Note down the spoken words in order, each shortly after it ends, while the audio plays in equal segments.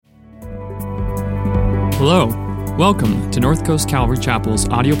Hello, welcome to North Coast Calvary Chapel's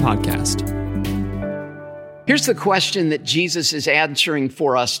audio podcast. Here's the question that Jesus is answering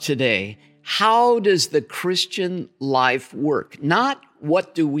for us today. How does the Christian life work? Not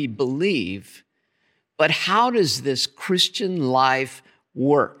what do we believe, but how does this Christian life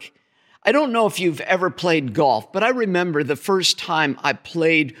work? I don't know if you've ever played golf, but I remember the first time I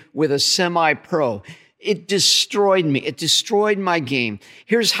played with a semi-pro. It destroyed me. It destroyed my game.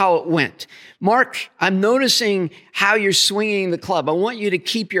 Here's how it went. Mark, I'm noticing how you're swinging the club. I want you to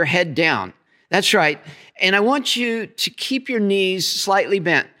keep your head down. That's right. And I want you to keep your knees slightly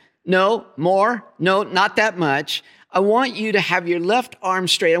bent. No, more. No, not that much. I want you to have your left arm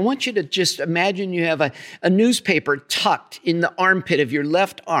straight. I want you to just imagine you have a newspaper tucked in the armpit of your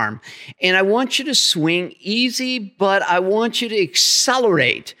left arm. And I want you to swing easy, but I want you to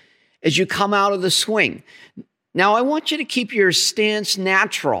accelerate as you come out of the swing. Now, I want you to keep your stance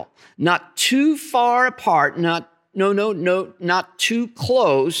natural, not too far apart, not too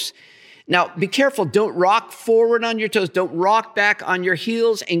close. Now, be careful. Don't rock forward on your toes. Don't rock back on your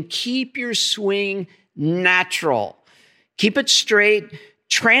heels, and keep your swing natural. Keep it straight,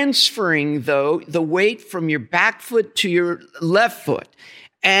 transferring, though, the weight from your back foot to your left foot.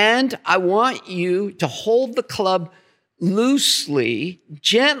 And I want you to hold the club loosely,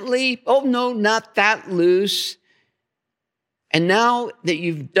 gently. Oh, no, not that loose. And now that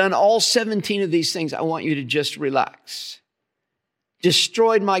you've done all 17 of these things, I want you to just relax.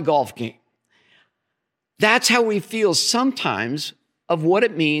 Destroyed my golf game. That's how we feel sometimes of what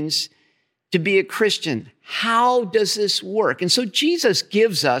it means to be a Christian. How does this work? And so Jesus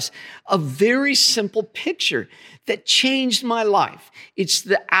gives us a very simple picture that changed my life. It's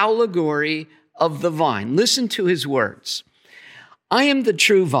the allegory of the vine. Listen to his words. I am the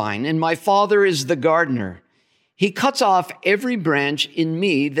true vine, and my Father is the gardener. He cuts off every branch in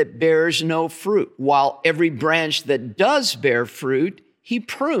me that bears no fruit, while every branch that does bear fruit, he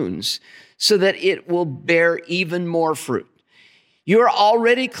prunes, so that it will bear even more fruit. You are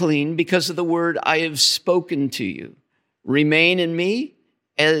already clean because of the word I have spoken to you. Remain in me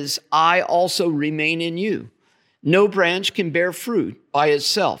as I also remain in you. No branch can bear fruit by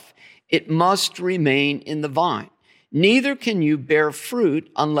itself. It must remain in the vine. Neither can you bear fruit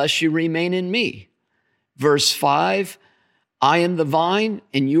unless you remain in me. Verse 5, I am the vine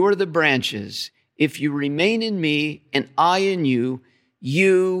and you are the branches. If you remain in me and I in you,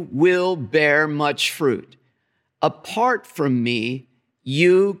 you will bear much fruit. Apart from me,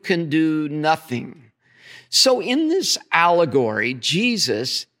 you can do nothing. So in this allegory,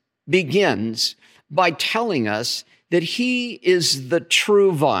 Jesus begins by telling us that he is the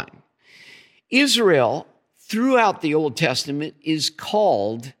true vine. Israel, throughout the Old Testament, is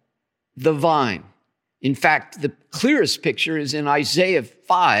called the vine. In fact, the clearest picture is in Isaiah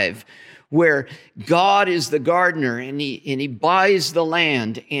 5, where God is the gardener and he buys the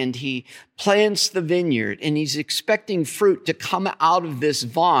land and he plants the vineyard and he's expecting fruit to come out of this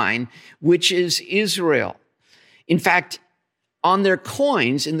vine, which is Israel. In fact, on their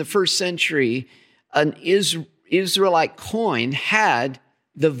coins in the first century, an Israelite coin had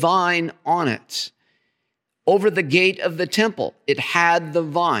the vine on it. Over the gate of the temple, it had the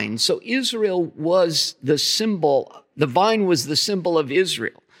vine. So Israel was the symbol, the vine was the symbol of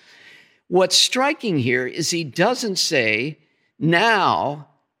Israel. What's striking here is he doesn't say, now,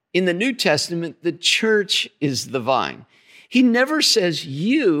 in the New Testament, the church is the vine. He never says,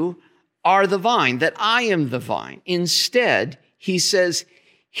 you are the vine, that I am the vine. Instead, he says,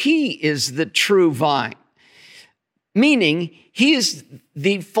 he is the true vine. Meaning, he is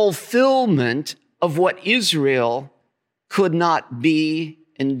the fulfillment of what Israel could not be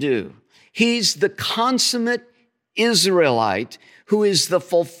and do. He's the consummate Israelite who is the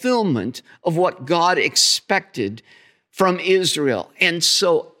fulfillment of what God expected from Israel. And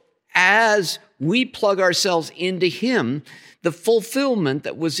so as we plug ourselves into him, the fulfillment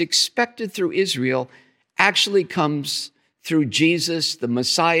that was expected through Israel actually comes through Jesus, the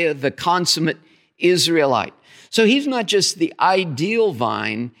Messiah, the consummate Israelite. So he's not just the ideal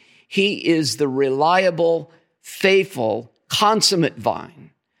vine, he is the reliable, faithful, consummate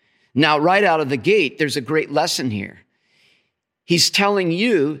vine. Now, right out of the gate, there's a great lesson here. He's telling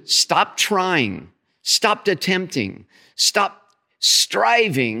you, stop trying, stop attempting, stop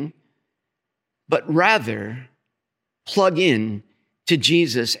striving, but rather plug in to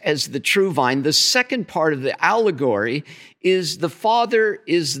Jesus as the true vine. The second part of the allegory is the Father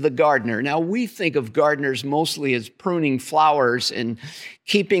is the gardener. Now, we think of gardeners mostly as pruning flowers and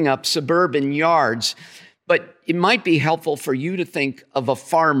keeping up suburban yards, but it might be helpful for you to think of a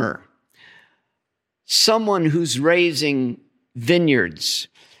farmer, someone who's raising vineyards.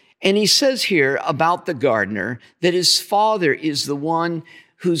 And he says here about the gardener that his father is the one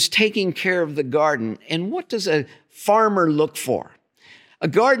who's taking care of the garden. And what does a farmer look for? A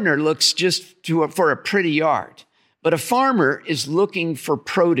gardener looks just for a pretty yard, but a farmer is looking for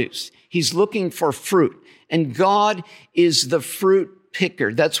produce. He's looking for fruit, and God is the fruit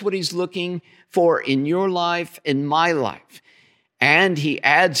picker. That's what he's looking for in your life and my life. And he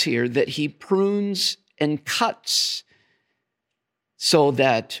adds here that he prunes and cuts so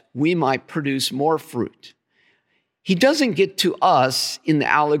that we might produce more fruit. He doesn't get to us in the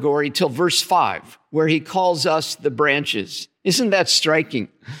allegory till verse 5, where he calls us the branches. Isn't that striking?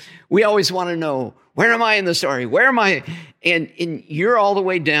 We always want to know, where am I in the story? Where am I? And you're all the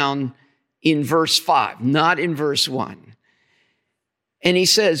way down in verse 5, not in verse 1. And he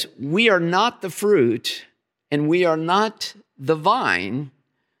says, we are not the fruit and we are not the vine,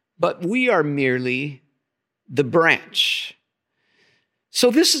 but we are merely the branch. So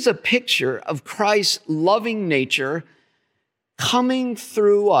this is a picture of Christ's loving nature coming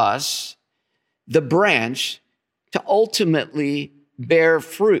through us, the branch, to ultimately bear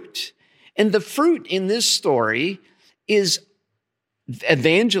fruit. And the fruit in this story is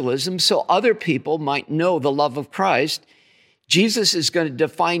evangelism, so other people might know the love of Christ. Jesus is going to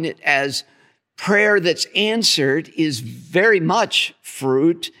define it as prayer that's answered is very much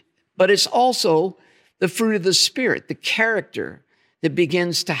fruit, but it's also the fruit of the Spirit, the character that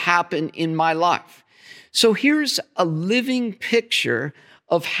begins to happen in my life. So here's a living picture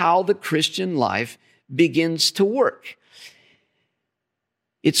of how the Christian life begins to work.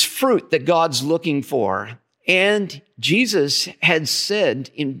 It's fruit that God's looking for. And Jesus had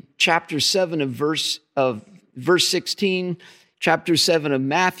said in chapter 7 of verse 16, chapter 7 of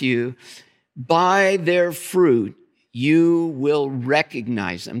Matthew, by their fruit you will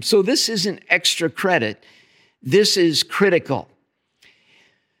recognize them. So this isn't extra credit. This is critical.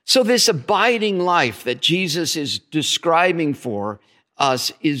 So this abiding life that Jesus is describing for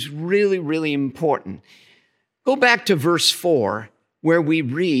us is really, really important. Go back to verse 4, where we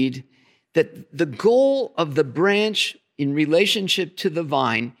read that the goal of the branch in relationship to the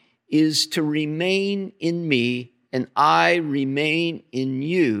vine is to remain in me and I remain in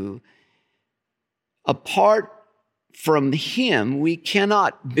you. Apart from him, we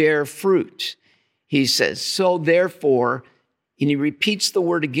cannot bear fruit, he says. So therefore, and he repeats the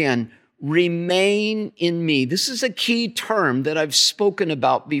word again, remain in me. This is a key term that I've spoken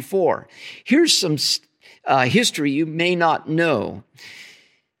about before. Here's some history you may not know.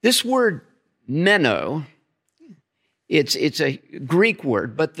 This word meno, it's a Greek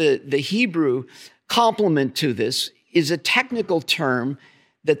word, but the Hebrew complement to this is a technical term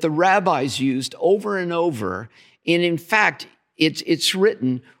that the rabbis used over and over. And in fact, it's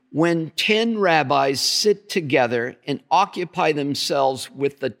written when 10 rabbis sit together and occupy themselves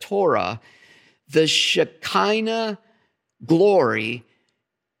with the Torah, the Shekinah glory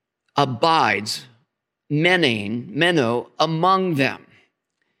abides, meno, among them.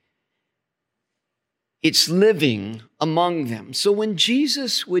 It's living among them. So when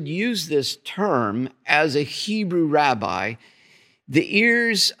Jesus would use this term as a Hebrew rabbi, the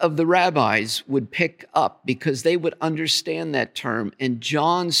ears of the rabbis would pick up because they would understand that term. And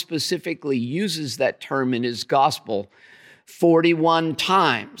John specifically uses that term in his gospel 41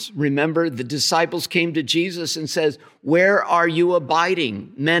 times. Remember, the disciples came to Jesus and says, where are you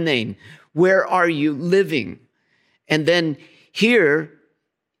abiding? Menain. Where are you living? And then here,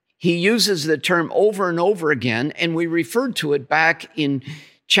 he uses the term over and over again, and we referred to it back in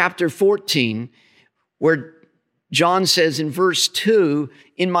chapter 14, where John says in verse 2,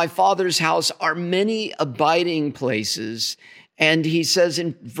 in my Father's house are many abiding places. And he says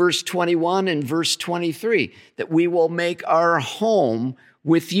in verse 21 and verse 23 that we will make our home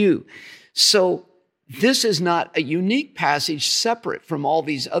with you. So this is not a unique passage separate from all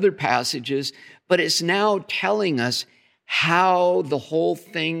these other passages, but it's now telling us how the whole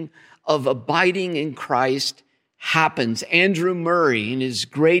thing of abiding in Christ happens. Andrew Murray, in his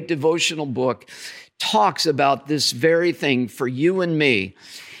great devotional book, talks about this very thing for you and me.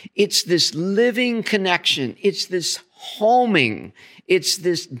 It's this living connection. It's this homing. It's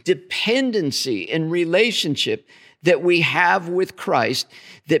this dependency and relationship that we have with Christ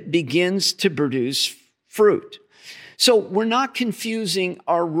that begins to produce fruit. So we're not confusing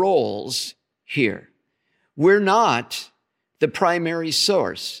our roles here. We're not the primary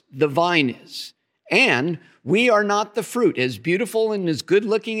source. The vine is. And we are not the fruit. As beautiful and as good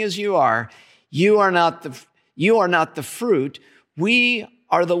looking as you are not the fruit. We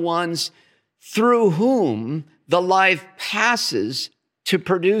are the ones through whom the life passes to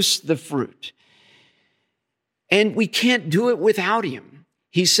produce the fruit. And we can't do it without him.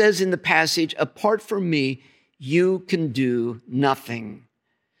 He says in the passage, apart from me, you can do nothing.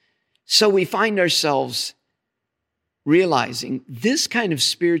 So we find ourselves realizing this kind of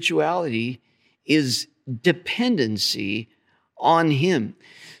spirituality is dependency on him.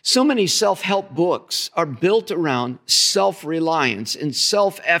 So many self-help books are built around self-reliance and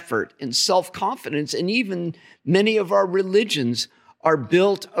self-effort and self-confidence, and even many of our religions are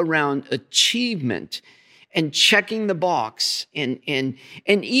built around achievement and checking the box. And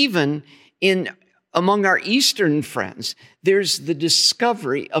even among our Eastern friends, there's the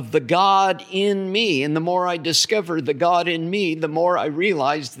discovery of the God in me. And the more I discover the God in me, the more I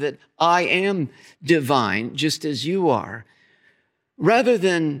realize that I am divine, just as you are. Rather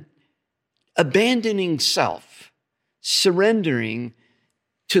than abandoning self, surrendering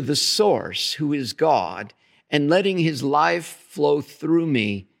to the source who is God and letting his life flow through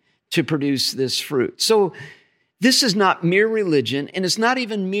me to produce this fruit. So this is not mere religion, and it's not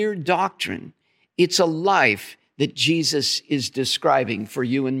even mere doctrine. It's a life that Jesus is describing for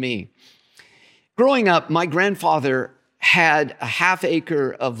you and me. Growing up, my grandfather had a half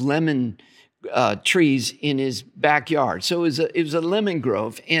acre of lemon trees in his backyard. So it was a lemon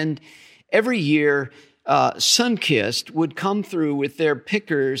grove. And every year, Sunkist would come through with their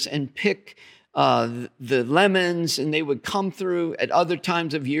pickers and pick the lemons, and they would come through at other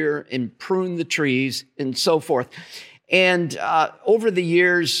times of year and prune the trees and so forth. And over the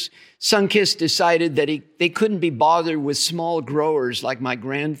years, Sunkist decided that they couldn't be bothered with small growers like my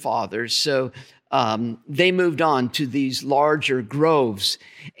grandfather. So they moved on to these larger groves.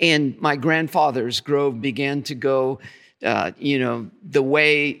 And my grandfather's grove began to go, the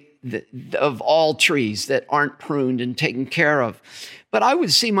way of all trees that aren't pruned and taken care of. But I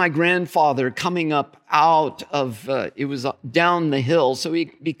would see my grandfather coming up out of, it was down the hill, so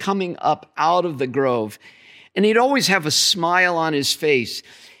he'd be coming up out of the grove. And he'd always have a smile on his face.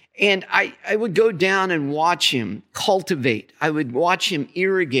 And I would go down and watch him cultivate. I would watch him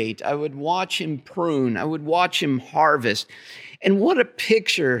irrigate. I would watch him prune. I would watch him harvest. And what a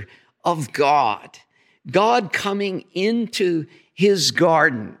picture of God. God coming into his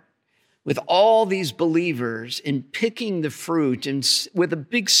garden with all these believers and picking the fruit and with a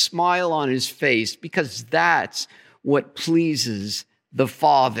big smile on his face, because that's what pleases the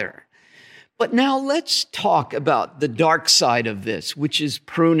Father. But now let's talk about the dark side of this, which is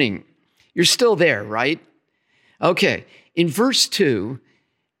pruning. You're still there, right? Okay. In verse 2,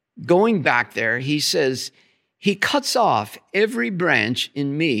 going back there, he says, he cuts off every branch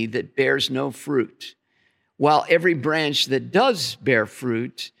in me that bears no fruit, while every branch that does bear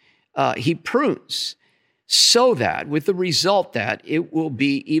fruit, he prunes, so that with the result that it will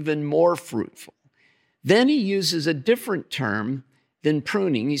be even more fruitful. Then he uses a different term than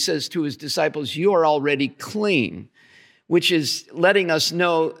pruning. He says to his disciples, you are already clean, which is letting us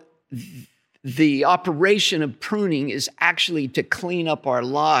know the operation of pruning is actually to clean up our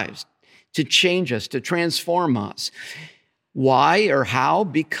lives, to change us, to transform us. Why or how?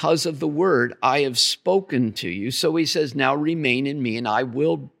 Because of the word I have spoken to you. So he says, now remain in me and I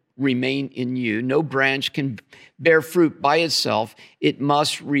will remain in you. No branch can bear fruit by itself. It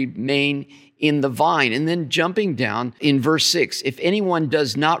must remain in the vine. And then jumping down in verse 6, if anyone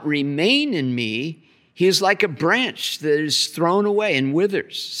does not remain in me, he is like a branch that is thrown away and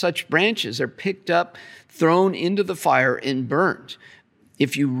withers. Such branches are picked up, thrown into the fire and burned.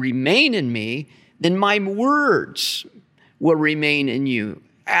 If you remain in me, then my words will remain in you.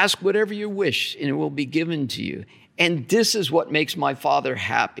 Ask whatever you wish and it will be given to you. And this is what makes my Father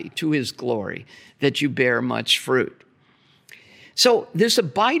happy, to his glory, that you bear much fruit. So this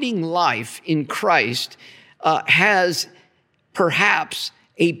abiding life in Christ has perhaps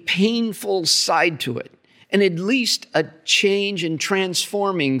a painful side to it, and at least a change and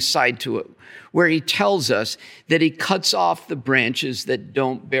transforming side to it, where he tells us that he cuts off the branches that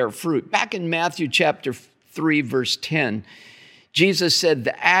don't bear fruit. Back in Matthew chapter 3, verse 10, Jesus said,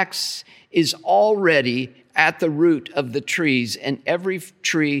 the axe is already at the root of the trees, and every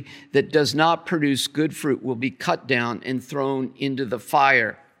tree that does not produce good fruit will be cut down and thrown into the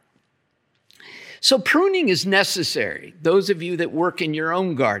fire. So pruning is necessary. Those of you that work in your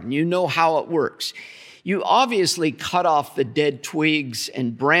own garden, you know how it works. You obviously cut off the dead twigs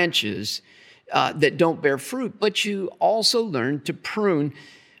and branches that don't bear fruit, but you also learn to prune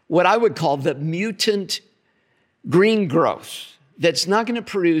what I would call the mutant green growth that's not going to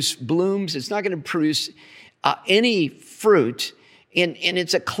produce blooms. It's not going to produce any fruit, and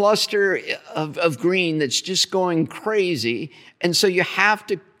it's a cluster of green that's just going crazy. And so you have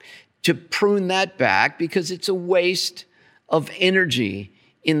to prune that back because it's a waste of energy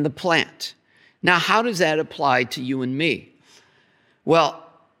in the plant. Now, how does that apply to you and me? Well,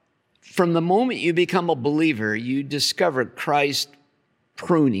 from the moment you become a believer, you discover Christ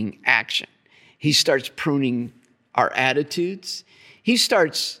pruning action. He starts pruning our attitudes. He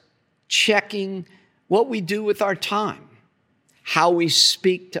starts checking what we do with our time, how we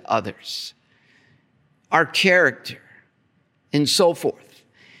speak to others, our character, and so forth.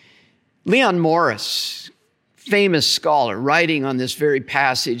 Leon Morris, famous scholar, writing on this very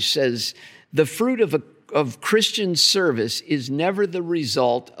passage, says, the fruit of Christian service is never the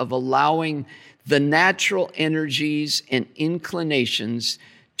result of allowing the natural energies and inclinations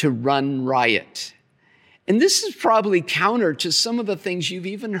to run riot. And this is probably counter to some of the things you've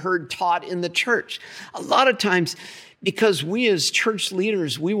even heard taught in the church. A lot of times, because we as church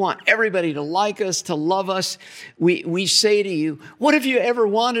leaders, we want everybody to like us, to love us. We say to you, what have you ever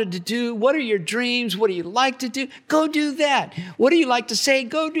wanted to do? What are your dreams? What do you like to do? Go do that. What do you like to say?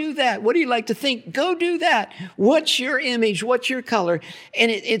 Go do that. What do you like to think? Go do that. What's your image? What's your color?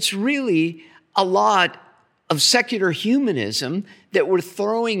 And it's really a lot of secular humanism that we're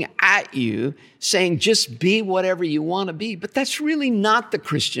throwing at you, saying just be whatever you want to be. But that's really not the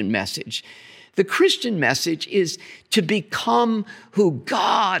Christian message. The Christian message is to become who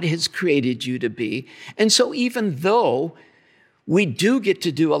God has created you to be. And so even though we do get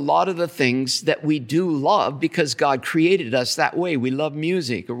to do a lot of the things that we do love because God created us that way, we love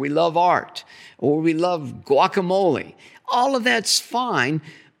music, or we love art, or we love guacamole, all of that's fine,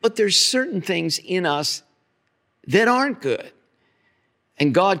 but there's certain things in us that aren't good.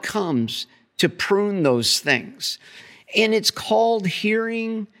 And God comes to prune those things. And it's called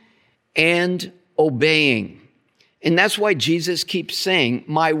hearing and obeying. And that's why Jesus keeps saying,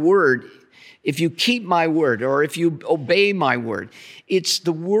 my word, if you keep my word, or if you obey my word, it's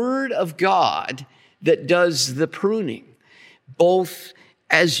the word of God that does the pruning, both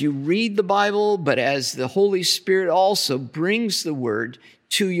as you read the Bible, but as the Holy Spirit also brings the word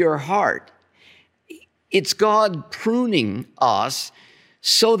to your heart. It's God pruning us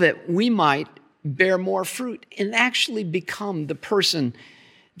so that we might bear more fruit and actually become the person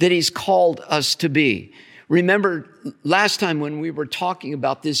that he's called us to be. Remember last time when we were talking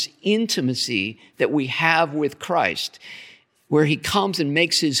about this intimacy that we have with Christ, where he comes and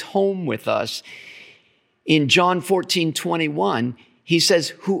makes his home with us. In John 14:21, he says,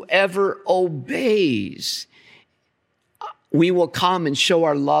 whoever obeys, we will come and show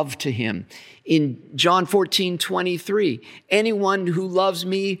our love to him. In John 14:23, anyone who loves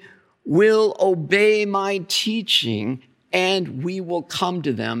me will obey my teaching, and we will come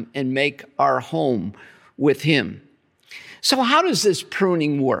to them and make our home with him. So how does this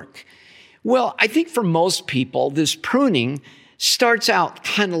pruning work? Well, I think for most people, this pruning starts out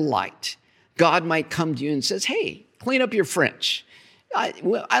kind of light. God might come to you and says, hey, clean up your French. I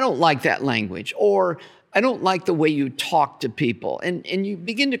don't like that language, or I don't like the way you talk to people. And you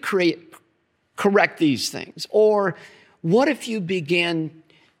begin to correct these things. Or what if you began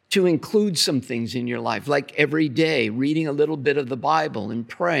to include some things in your life, like every day reading a little bit of the Bible and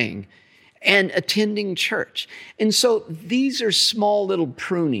praying and attending church. And so these are small little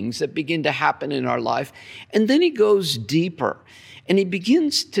prunings that begin to happen in our life. And then he goes deeper and he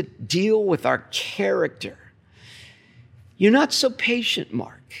begins to deal with our character. You're not so patient,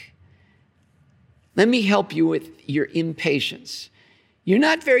 Mark. Let me help you with your impatience. You're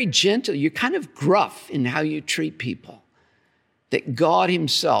not very gentle. You're kind of gruff in how you treat people. That God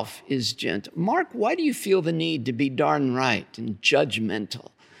himself is gentle. Mark, why do you feel the need to be darn right and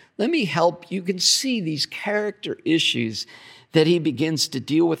judgmental? Let me help. You can see these character issues that he begins to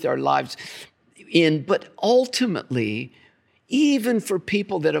deal with our lives in. But ultimately, even for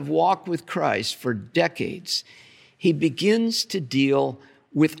people that have walked with Christ for decades, he begins to deal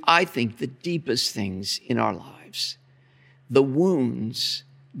with, I think, the deepest things in our lives. The wounds,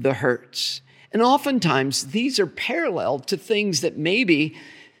 the hurts. And oftentimes, these are parallel to things that maybe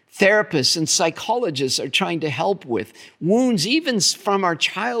therapists and psychologists are trying to help with. Wounds, even from our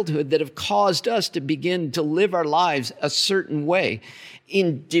childhood, that have caused us to begin to live our lives a certain way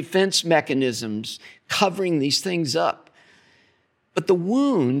in defense mechanisms, covering these things up. But the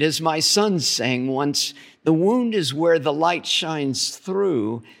wound, as my son sang once, the wound is where the light shines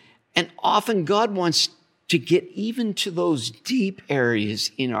through. And often God wants to get even to those deep areas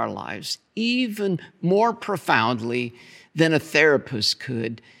in our lives, even more profoundly than a therapist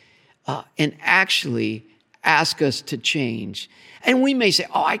could, and actually ask us to change. And we may say,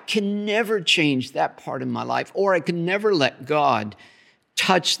 oh, I can never change that part of my life, or I can never let God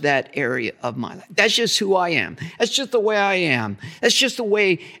touch that area of my life. That's just who I am. That's just the way I am. That's just the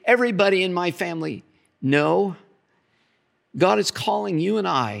way everybody in my family. No, God is calling you and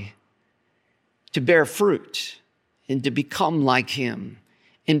I to bear fruit and to become like him.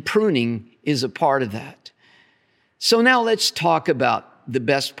 And pruning is a part of that. So now let's talk about the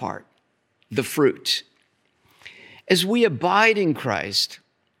best part, the fruit. As we abide in Christ,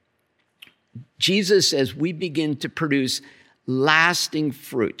 Jesus says we begin to produce lasting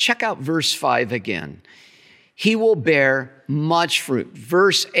fruit. Check out verse 5 again. He will bear much fruit.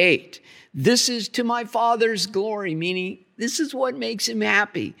 Verse 8, this is to my Father's glory, meaning this is what makes him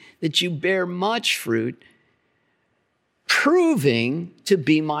happy, that you bear much fruit, proving to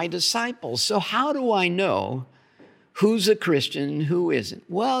be my disciples. So how do I know who's a Christian and who isn't?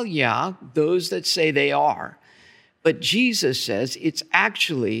 Well, yeah, those that say they are. But Jesus says it's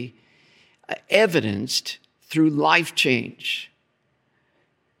actually evidenced through life change,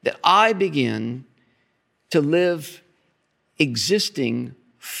 that I begin to live existing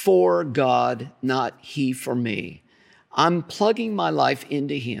for God, not he for me. I'm plugging my life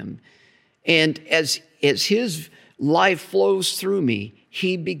into him. And as his life flows through me,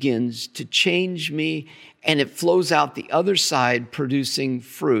 he begins to change me, and it flows out the other side, producing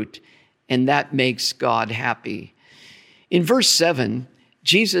fruit. And that makes God happy. In verse 7,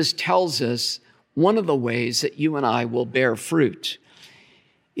 Jesus tells us one of the ways that you and I will bear fruit.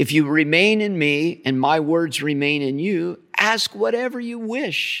 If you remain in me and my words remain in you, ask whatever you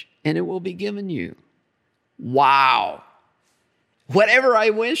wish and it will be given you. Wow. Whatever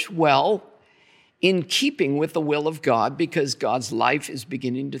I wish, well, in keeping with the will of God, because God's life is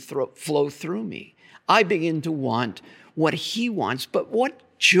beginning to flow through me. I begin to want what he wants, but what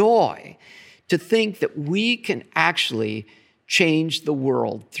joy to think that we can actually change the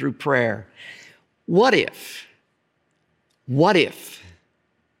world through prayer. What if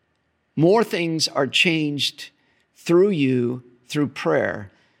more things are changed through you, through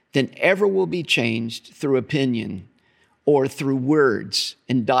prayer, than ever will be changed through opinion or through words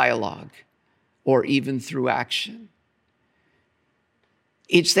and dialogue or even through action?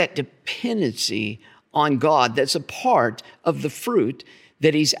 It's that dependency on God that's a part of the fruit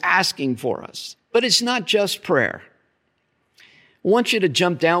that he's asking for us. But it's not just prayer. I want you to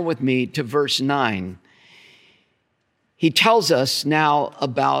jump down with me to verse 9. He tells us now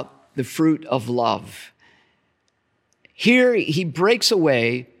about the fruit of love. Here he breaks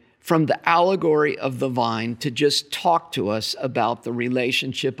away from the allegory of the vine to just talk to us about the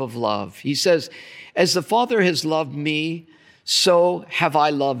relationship of love. He says, as the Father has loved me, so have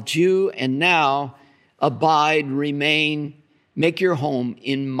I loved you, and now abide, remain, make your home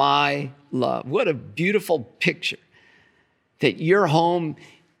in my love. What a beautiful picture, that your home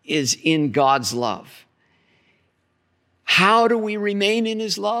is in God's love. How do we remain in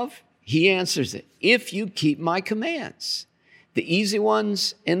his love? He answers it. If you keep my commands, the easy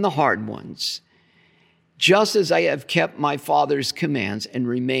ones and the hard ones, just as I have kept my Father's commands and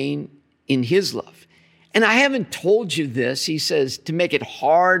remain in his love. And I haven't told you this, he says, to make it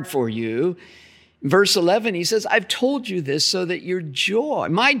hard for you. Verse 11, he says, I've told you this so that your joy,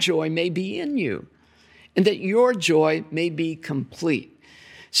 my joy, may be in you, and that your joy may be complete.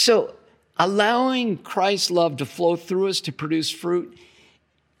 So allowing Christ's love to flow through us to produce fruit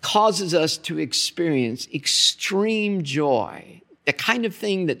causes us to experience extreme joy, the kind of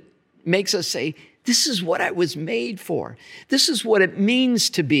thing that makes us say, this is what I was made for. This is what it means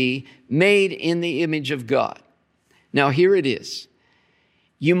to be made in the image of God. Now, here it is.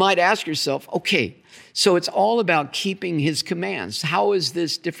 You might ask yourself, okay, so it's all about keeping his commands. How is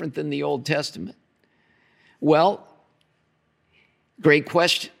this different than the Old Testament? Well, great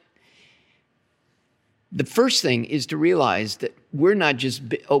question. The first thing is to realize that we're not just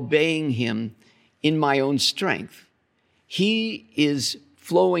obeying him in my own strength. He is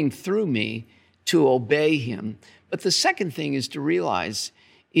flowing through me to obey him. But the second thing is to realize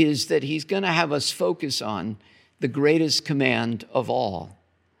is that he's going to have us focus on the greatest command of all.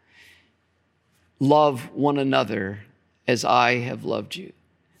 Love one another as I have loved you.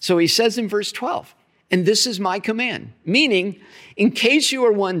 So he says in verse 12, and this is my command, meaning, in case you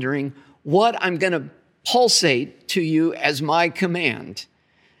are wondering what I'm going to pulsate to you as my command,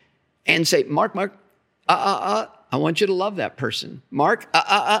 and say, Mark, I want you to love that person. Mark,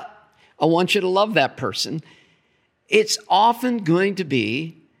 I want you to love that person. It's often going to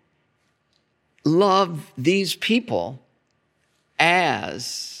be, love these people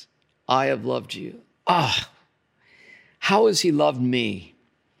as I have loved you. How has he loved me?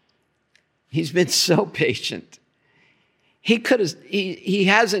 He's been so patient. He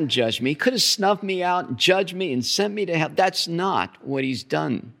hasn't judged me. He could have snuffed me out and judged me and sent me to hell. That's not what he's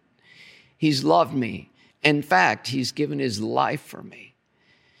done. He's loved me. In fact, he's given his life for me.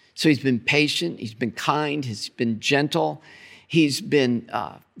 So he's been patient. He's been kind. He's been gentle. He's been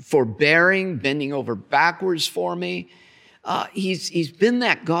forbearing, bending over backwards for me. He's been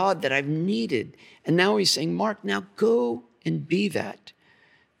that God that I've needed. And now he's saying, Mark, now go and be that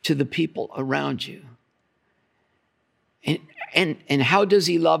to the people around you. And how does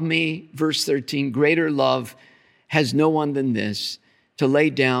he love me? Verse 13, greater love has no one than this, to lay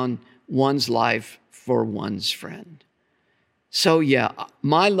down one's life for one's friend. So yeah,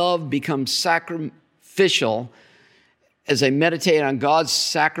 my love becomes sacrificial as I meditate on God's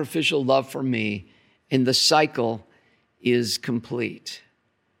sacrificial love for me, and the cycle is complete.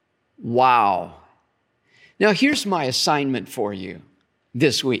 Wow. Now here's my assignment for you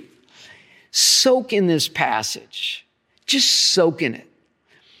this week. Soak in this passage. Just soak in it.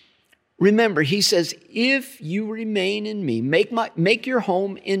 Remember, he says, if you remain in me, make your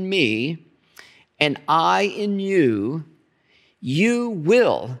home in me, and I in you, you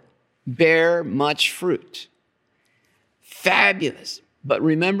will bear much fruit. Fabulous. But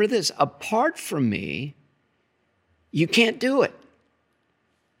remember this, apart from me, you can't do it.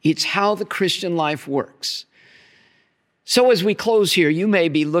 It's how the Christian life works. So as we close here, you may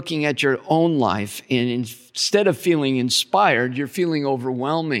be looking at your own life, and instead of feeling inspired, you're feeling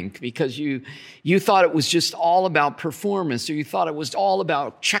overwhelming because you thought it was just all about performance, or you thought it was all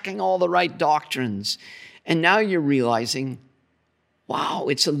about checking all the right doctrines. And now you're realizing, wow,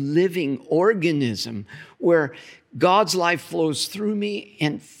 it's a living organism where God's life flows through me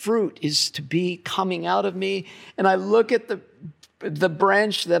and fruit is to be coming out of me. And I look at the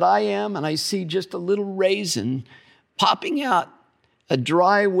branch that I am, and I see just a little raisin popping out, a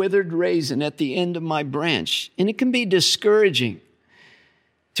dry, withered raisin at the end of my branch. And it can be discouraging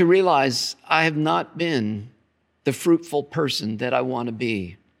to realize I have not been the fruitful person that I want to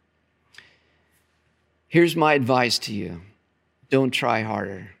be. Here's my advice to you. Don't try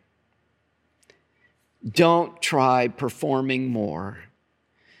harder. Don't try performing more.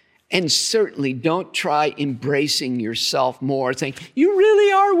 And certainly don't try embracing yourself more, saying, you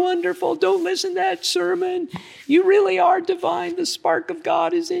really are wonderful. Don't listen to that sermon. You really are divine. The spark of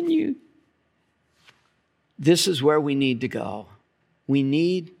God is in you. This is where we need to go. We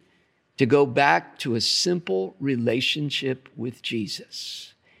need to go back to a simple relationship with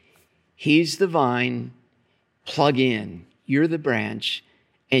Jesus. He's the vine. Plug in. You're the branch,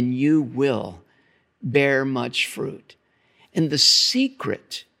 and you will bear much fruit. And the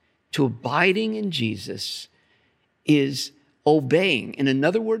secret to abiding in Jesus is obeying. And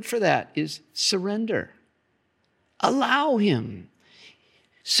another word for that is surrender. Allow him.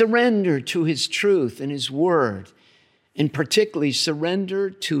 Surrender to his truth and his word. And particularly surrender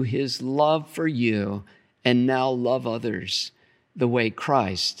to his love for you, and now love others the way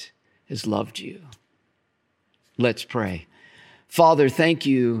Christ has loved you. Let's pray. Father, thank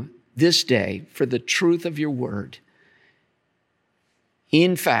you this day for the truth of your word.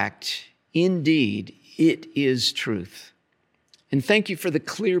 In fact, indeed, it is truth. And thank you for the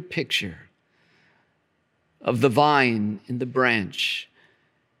clear picture of the vine and the branch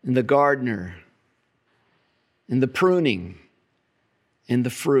and the gardener and the pruning and the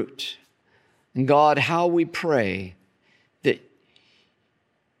fruit. And God, how we pray that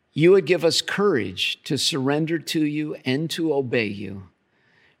you would give us courage to surrender to you and to obey you,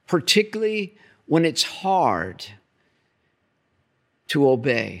 particularly when it's hard to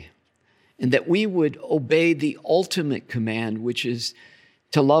obey, and that we would obey the ultimate command, which is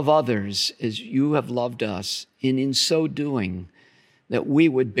to love others as you have loved us, and in so doing, that we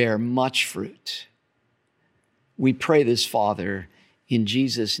would bear much fruit. We pray this, Father, in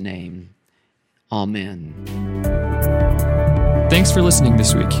Jesus' name. Amen. Thanks for listening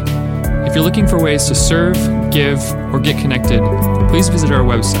this week. If you're looking for ways to serve, give, or get connected, please visit our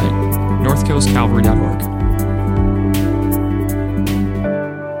website, northcoastcalvary.org.